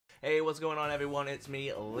Hey, what's going on everyone? It's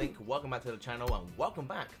me, Link. Welcome back to the channel and welcome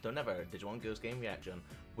back to another Digimon Ghost Game reaction.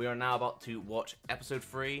 We are now about to watch episode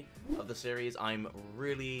 3 of the series. I'm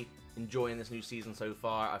really enjoying this new season so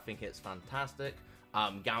far. I think it's fantastic.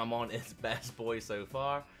 Gammamon is best boy so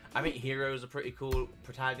far. I think Hero is a pretty cool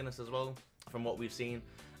protagonist as well, from what we've seen.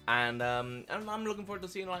 And I'm looking forward to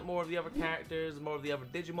seeing like more of the other characters, more of the other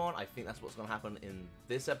Digimon. I think that's what's going to happen in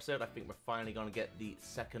this episode. I think we're finally going to get the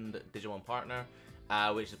second Digimon partner,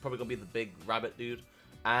 which is probably going to be the big rabbit dude.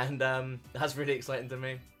 And that's really exciting to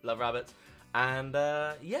me. Love rabbits. And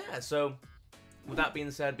yeah, so with that being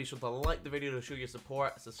said, be sure to like the video to show your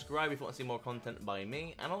support, subscribe if you want to see more content by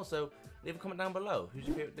me, and also leave a comment down below. Who's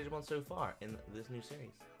your favorite Digimon so far in this new series?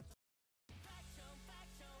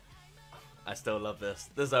 I still love this.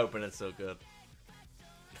 This opening is so good.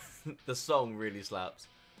 The song really slaps.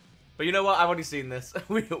 But you know what? I've already seen this.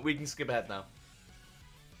 we can skip ahead now.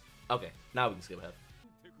 Okay, now we can skip ahead.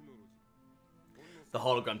 The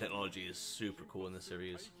hologram technology is super cool in this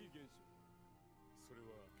series.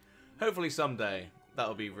 Hopefully someday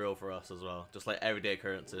that'll be real for us as well. Just like everyday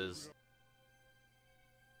occurrences.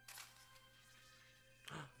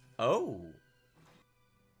 Oh!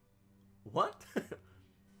 What?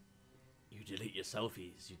 You delete your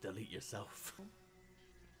selfies, you delete yourself.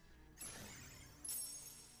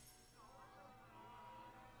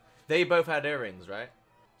 They both had earrings, right?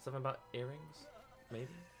 Something about earrings? Maybe?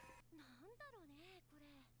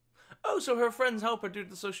 Oh, so her friends help her do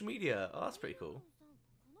the social media. Oh, that's pretty cool.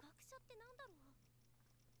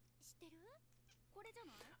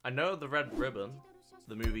 I know the red ribbon.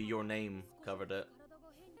 The movie Your Name covered it.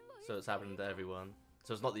 So it's happening to everyone.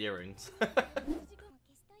 So it's not the earrings.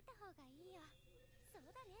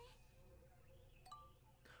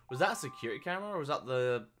 Was that a security camera or was that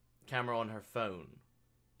the camera on her phone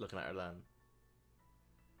looking at her then?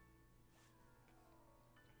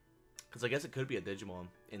 Because I guess it could be a Digimon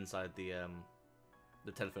inside the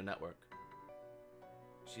telephone network.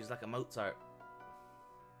 She's like a Mozart.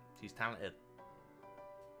 She's talented.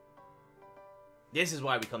 This is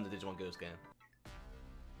why we come to Digimon Ghost Game.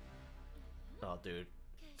 Oh, dude.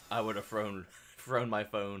 I would have thrown my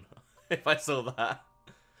phone if I saw that.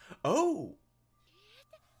 Oh!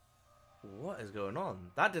 What is going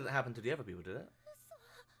on? That didn't happen to the other people, did it?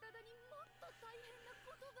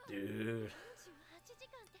 Dude.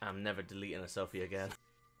 I'm never deleting a selfie again.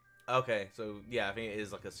 Okay, so yeah, I think it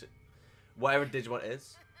is like a... Whatever Digimon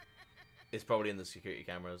is, it's probably in the security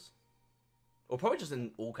cameras. Or probably just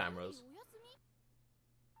in all cameras.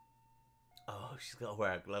 Oh, she's got to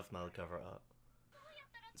wear a glove now to cover it up.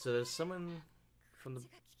 So there's someone from the...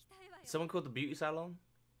 Someone called the beauty salon,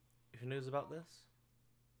 who knows about this?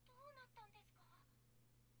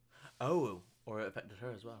 Oh, or it affected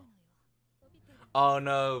her as well. Oh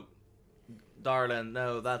no, darling,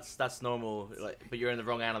 no, that's normal. Like, but you're in the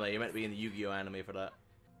wrong anime. You're meant to be in the Yu-Gi-Oh anime for that.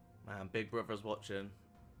 Man, Big Brother's watching.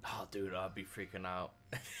 Oh, dude, I'd be freaking out.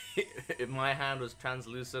 If my hand was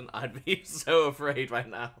translucent, I'd be so afraid right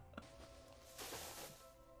now.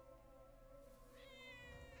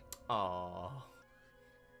 Aww.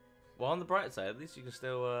 Well, on the bright side, at least you can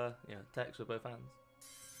still, text with both hands.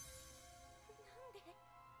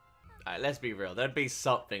 Alright, let's be real. There'd be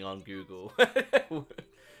something on Google.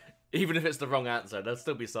 Even if it's the wrong answer, there'd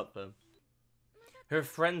still be something. Her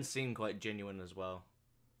friends seem quite genuine as well.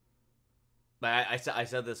 Like, I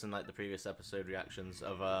said this in like the previous episode reactions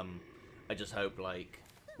of I just hope like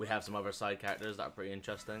we have some other side characters that are pretty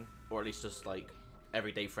interesting, or at least just like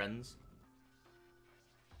everyday friends.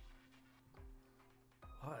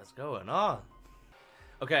 What is going on?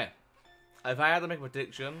 Okay, if I had to make a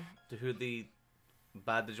prediction to who the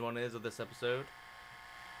bad Digimon is of this episode,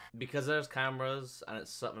 because there's cameras and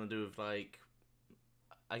it's something to do with like,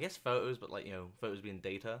 I guess photos, but like, you know, photos being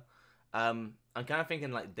data. I'm kind of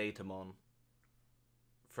thinking like Datamon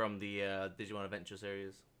from the Digimon Adventure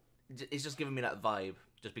series. It's just giving me that vibe,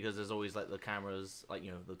 just because there's always like the cameras, like,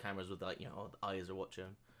 you know, the cameras with like, you know, the eyes are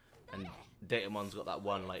watching, and Datamon's got that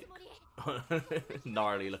one like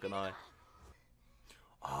gnarly looking eye.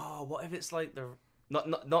 Oh, what if it's like the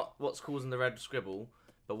not what's causing the red scribble,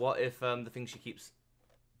 but what if the thing she keeps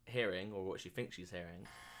hearing, or what she thinks she's hearing,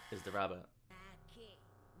 is the rabbit?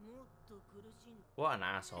 What an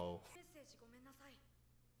asshole.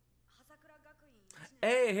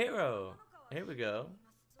 Hey, Hero! Here we go.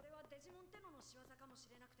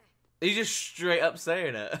 He's just straight up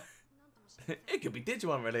saying it. It could be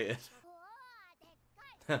Digimon related.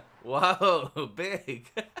 Wow, big!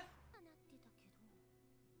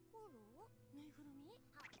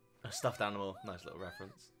 A stuffed animal, nice little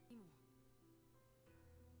reference.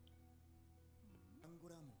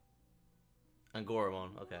 Angoramon.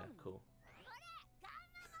 Okay, cool.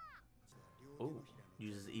 Oh,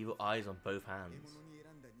 uses evil eyes on both hands.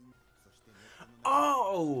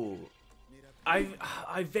 Oh,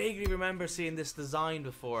 I vaguely remember seeing this design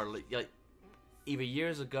before, like either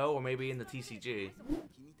years ago or maybe in the TCG.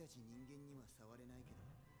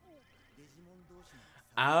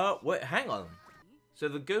 Wait, hang on. So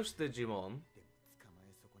the Ghost Digimon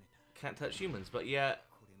can't touch humans, but yet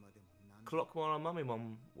Clockmon and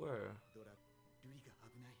Mummymon were.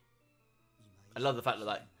 I love the fact that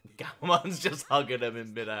like Gammamon's just hugging him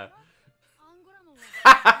in midair.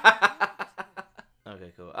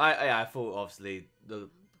 Okay, cool. I thought obviously the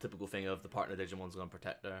typical thing of the partner Digimon's gonna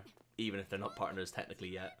protect her, even if they're not partners technically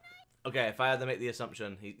yet. Okay, if I had to make the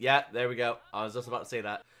assumption, yeah, there we go. I was just about to say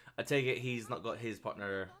that. I take it he's not got his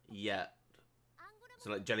partner yet. So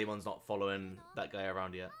like Jellymon's not following that guy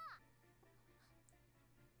around yet.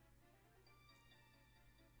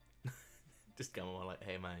 Just come on like,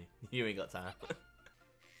 hey man, you ain't got time.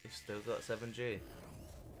 You've still got 7G.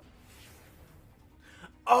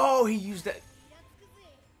 Oh, he used it.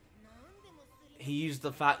 He used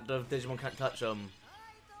the fact of Digimon can't touch him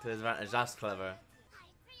to his advantage. That's clever.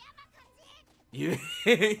 You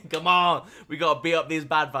come on, we gotta beat up these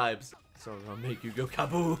bad vibes. So I'm gonna make you go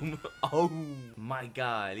kaboom. Oh my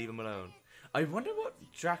guy, leave him alone. I wonder what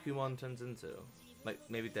Dracumon turns into. Like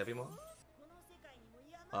maybe Devimon?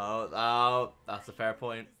 Oh, that's a fair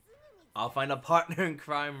point. I'll find a partner in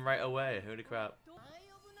crime right away. Holy crap.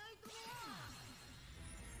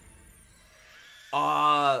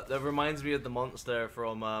 Ah, that reminds me of the monster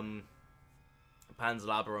from Pan's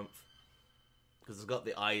Labyrinth. Because it's got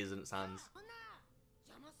the eyes in its hands.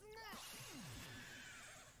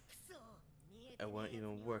 It won't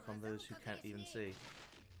even work on those who can't even see.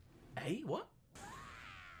 Hey, what?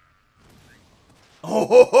 Oh,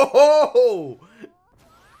 ho, ho, ho!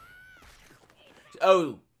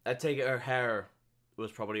 Oh, I take it her hair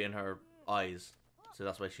was probably in her eyes, so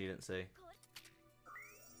that's why she didn't see.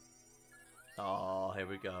 Oh, here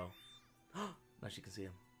we go. Now she can see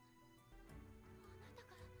him.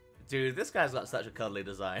 Dude, this guy's got such a cuddly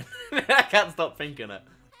design. I can't stop thinking it.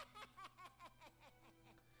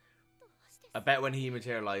 I bet when he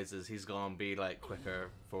materializes, he's gonna be like quicker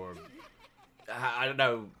for, I don't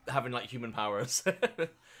know, having like human powers.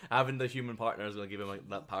 Having the human partner is gonna give him like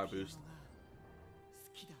that power boost.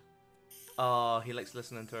 Oh, he likes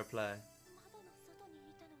listening to her play.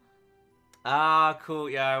 Ah, cool.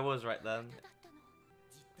 Yeah, I was right then.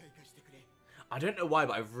 I don't know why,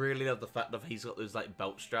 but I really love the fact that he's got those like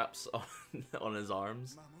belt straps on his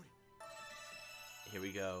arms. Here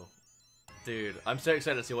we go. Dude, I'm so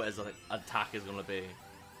excited to see what his like, attack is gonna be.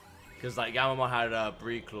 Because like Gammamon had a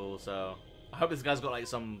Breed Claw, so I hope this guy's got like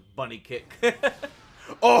some bunny kick.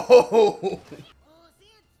 Oh!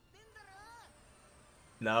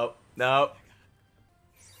 No, no.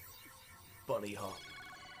 Bunny hop.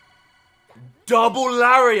 Double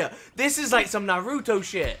Lariat! This is like some Naruto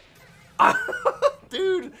shit.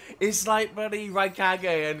 Dude, it's like bloody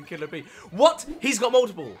Raikage and Killer Bee. What? He's got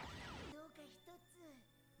multiple.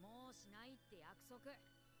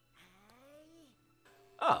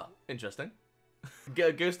 Ah, interesting.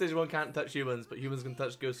 Ghost Digimon can't touch humans, but humans can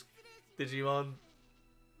touch Ghost Digimon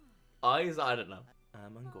eyes? I don't know.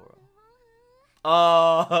 Angora.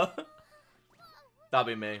 Oh, that'd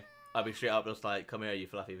be me. I'd be straight up just like, come here, you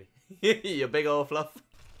fluffy. You big old fluff.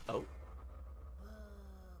 Oh.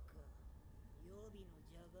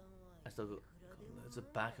 I still got loads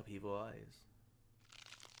of backup evil eyes.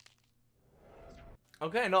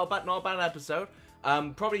 Okay, not a bad episode.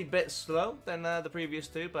 Probably a bit slow than the previous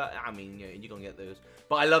two, but I mean, you're gonna get those.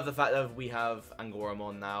 But I love the fact that we have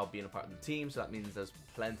Angoramon now being a part of the team, so that means there's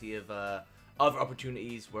plenty of other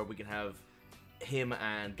opportunities where we can have him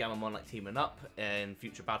and Gammamon like teaming up in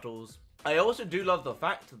future battles. I also do love the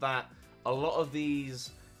fact that a lot of these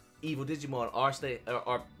evil Digimon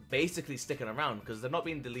are basically sticking around because they're not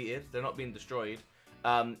being deleted, they're not being destroyed.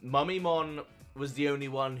 Mummymon was the only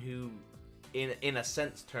one who, in a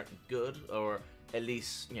sense, turned good, or at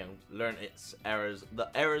least, you know, learned its errors, the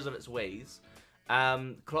errors of its ways.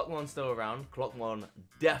 Clockmon's still around. Clockmon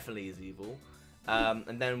definitely is evil.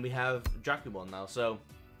 And then we have Dracumon now. So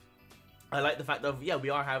I like the fact of, yeah, we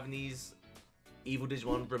are having these evil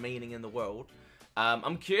Digimon remaining in the world.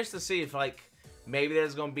 I'm curious to see if, like, maybe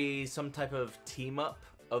there's going to be some type of team up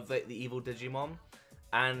of the evil Digimon.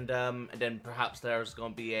 And then perhaps there's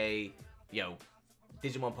going to be a, you know,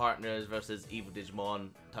 Digimon partners versus evil Digimon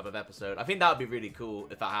type of episode. I think that would be really cool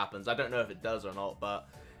if that happens. I don't know if it does or not, but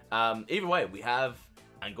either way, we have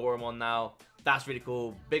Angoramon now. That's really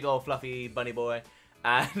cool. Big old fluffy bunny boy.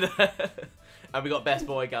 And And we got Best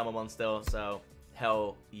Boy Gammamon still, so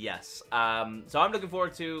hell yes. So I'm looking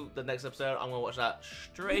forward to the next episode. I'm going to watch that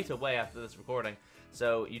straight away after this recording,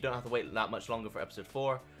 so you don't have to wait that much longer for episode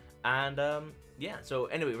 4. And yeah, so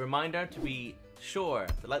anyway, reminder to be sure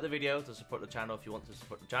to like the video to support the channel if you want to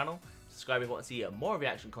support the channel. Subscribe if you want to see more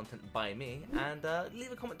reaction content by me, and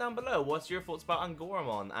leave a comment down below. What's your thoughts about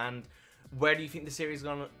Angoramon, and where do you think the series is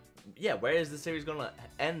gonna? Yeah, where is the series gonna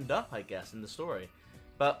end up? I guess in the story.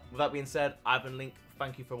 But with that being said, I've been Link.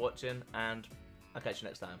 Thank you for watching, and I'll catch you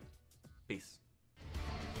next time. Peace.